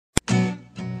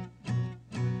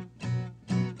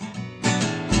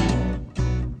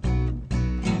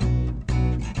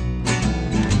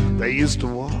They used to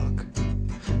walk,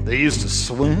 they used to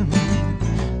swim,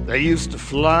 they used to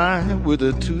fly with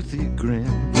a toothy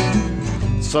grin.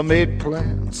 Some ate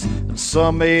plants and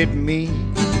some ate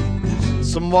meat.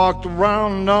 Some walked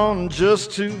around on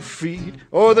just 2 feet.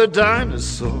 Or the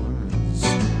dinosaurs,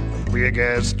 big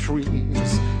as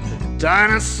trees.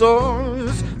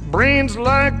 Dinosaurs, brains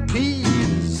like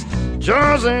peas,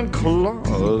 jaws and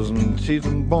claws and teeth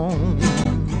and bone,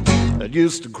 that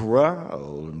used to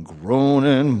growl and groan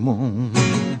and moan.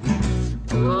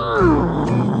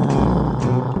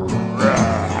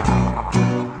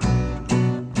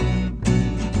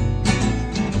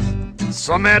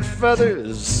 Some had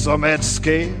feathers, some had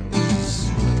scales,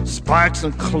 spikes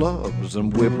and clubs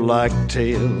and whip-like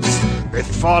tails. They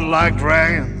fought like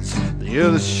dragons, the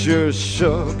earth sure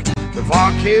shook. The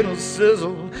volcano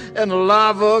sizzled and the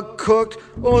lava cooked.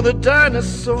 Oh, the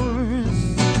dinosaurs,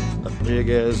 big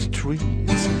as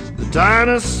trees. The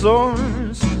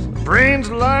dinosaurs, brains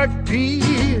like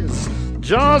peas,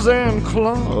 jaws and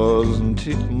claws and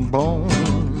teeth and bone,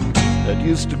 that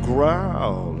used to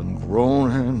growl and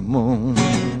groan and moan.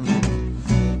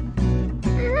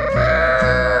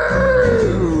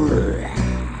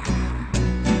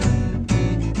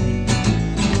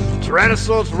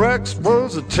 Tyrannosaurus Rex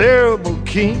was a terrible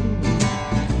king.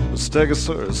 The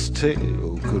Stegosaurus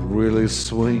tail could really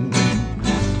swing.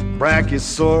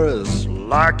 Brachiosaurus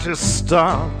liked to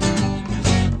stomp.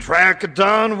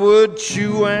 Trachodon would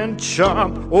chew and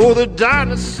chop. Oh, the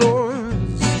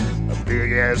dinosaurs,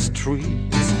 big as trees.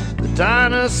 The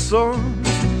dinosaurs,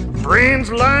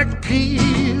 brains like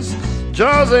peas,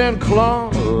 jaws and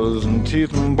claws and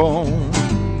teeth and bone,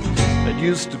 that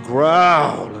used to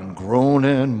growl and groan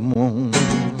and moan.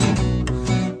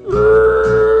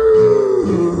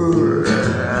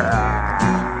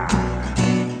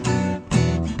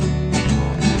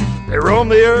 They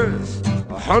roamed the earth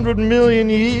 100 million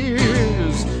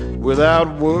years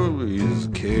without worries,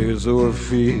 cares, or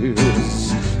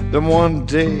fears. Then one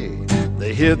day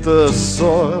they hit the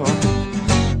soil.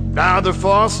 Now they're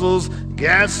fossils,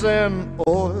 gas and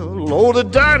oil. Oh, the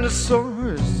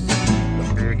dinosaurs,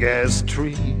 the big as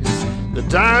trees. The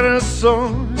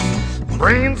dinosaurs,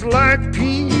 brains like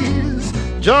peas,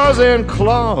 jaws and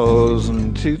claws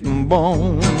and teeth and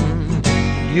bone,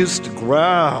 used to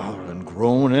growl and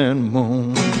groan and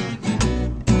moan.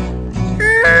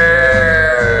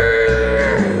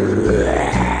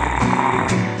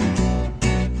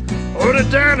 Oh, the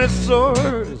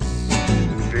dinosaurs,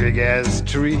 big as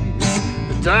trees.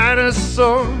 The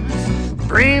dinosaurs,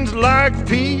 brains like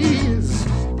peas,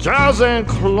 jaws and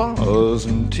claws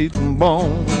and teeth and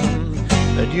bone,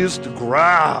 that used to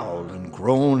growl and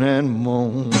groan and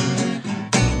moan.